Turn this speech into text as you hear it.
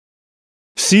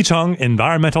Sicheng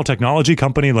Environmental Technology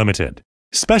Company Limited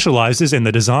specializes in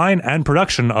the design and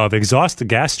production of exhaust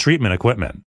gas treatment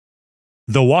equipment.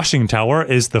 The washing tower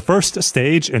is the first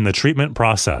stage in the treatment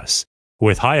process,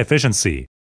 with high efficiency,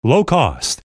 low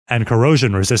cost, and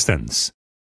corrosion resistance.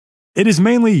 It is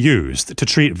mainly used to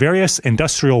treat various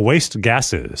industrial waste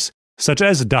gases, such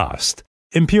as dust,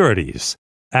 impurities,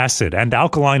 acid and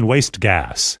alkaline waste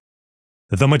gas.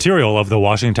 The material of the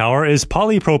washing tower is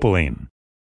polypropylene.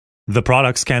 The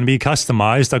products can be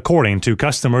customized according to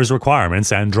customers'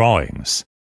 requirements and drawings.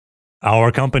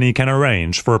 Our company can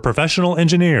arrange for professional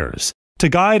engineers to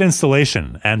guide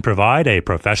installation and provide a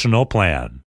professional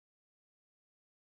plan.